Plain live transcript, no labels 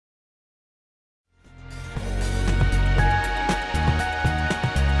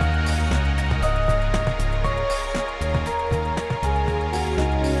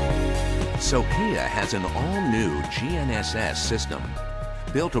SOKKIA has an all-new GNSS system.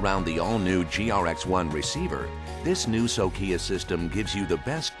 Built around the all-new GRX1 receiver, this new SOKKIA system gives you the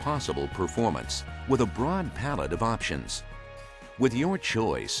best possible performance with a broad palette of options. With your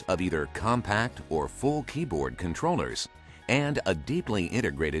choice of either compact or full keyboard controllers and a deeply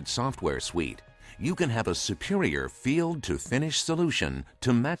integrated software suite, you can have a superior field-to-finish solution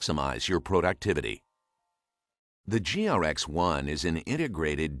to maximize your productivity. The GRX1 is an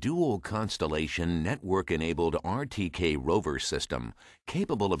integrated dual-constellation network-enabled RTK rover system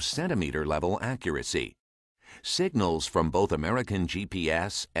capable of centimeter-level accuracy. Signals from both American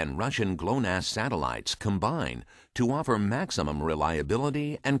GPS and Russian GLONASS satellites combine to offer maximum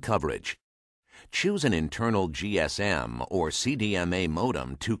reliability and coverage. Choose an internal GSM or CDMA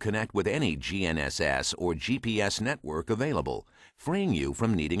modem to connect with any GNSS or GPS network available, freeing you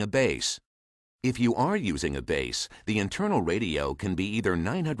from needing a base. If you are using a base, the internal radio can be either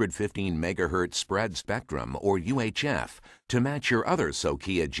 915 MHz spread spectrum or UHF to match your other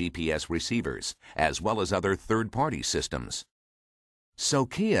SOKKIA GPS receivers, as well as other third-party systems.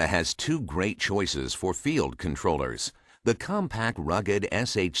 SOKKIA has two great choices for field controllers. The compact, rugged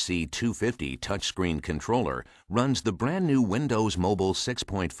SHC 250 touchscreen controller runs the brand new Windows Mobile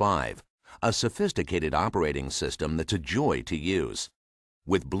 6.5, a sophisticated operating system that's a joy to use.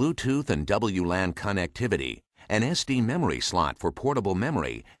 With Bluetooth and WLAN connectivity, an SD memory slot for portable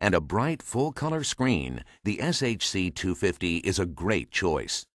memory, and a bright full-color screen, the SHC 250 is a great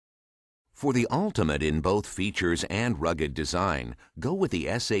choice. For the ultimate in both features and rugged design, go with the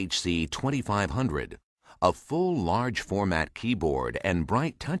SHC 2500. A full large format keyboard and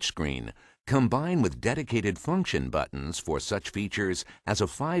bright touchscreen combined with dedicated function buttons for such features as a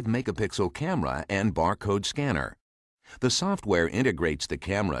 5-megapixel camera and barcode scanner. The software integrates the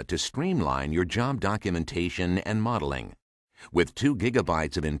camera to streamline your job documentation and modeling. With 2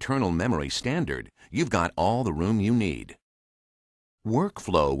 GB of internal memory standard, you've got all the room you need.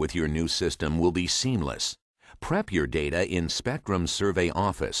 Workflow with your new system will be seamless. Prep your data in Spectrum Survey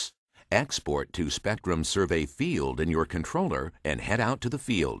Office. Export to Spectrum Survey Field in your controller and head out to the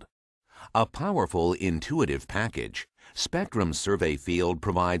field. A powerful, intuitive package, Spectrum Survey Field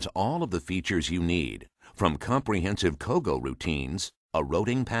provides all of the features you need, from comprehensive COGO routines, a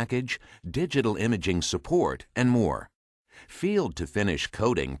routing package, digital imaging support, and more. Field-to-finish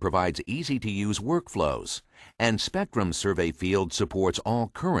coding provides easy-to-use workflows, and Spectrum Survey Field supports all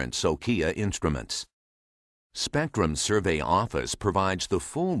current SOKKIA instruments. Spectrum Survey Office provides the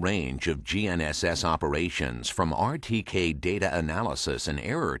full range of GNSS operations from RTK data analysis and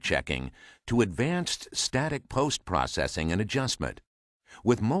error checking to advanced static post-processing and adjustment.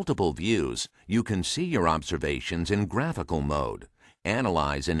 With multiple views, you can see your observations in graphical mode,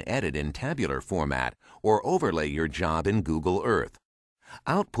 analyze and edit in tabular format, or overlay your job in Google Earth.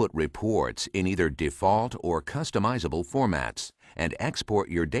 Output reports in either default or customizable formats, and export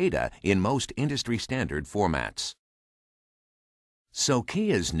your data in most industry-standard formats.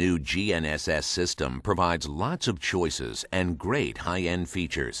 SOKKIA's new GNSS system provides lots of choices and great high-end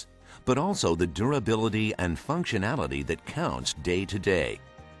features, but also the durability and functionality that counts day to day.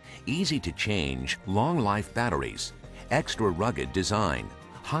 Easy-to-change, long-life batteries, extra rugged design,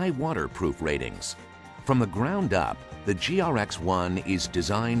 high waterproof ratings. From the ground up, the GRX1 is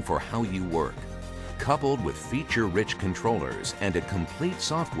designed for how you work. Coupled with feature-rich controllers and a complete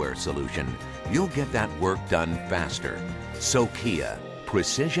software solution, you'll get that work done faster. SOKKIA,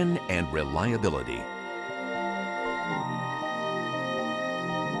 precision and reliability.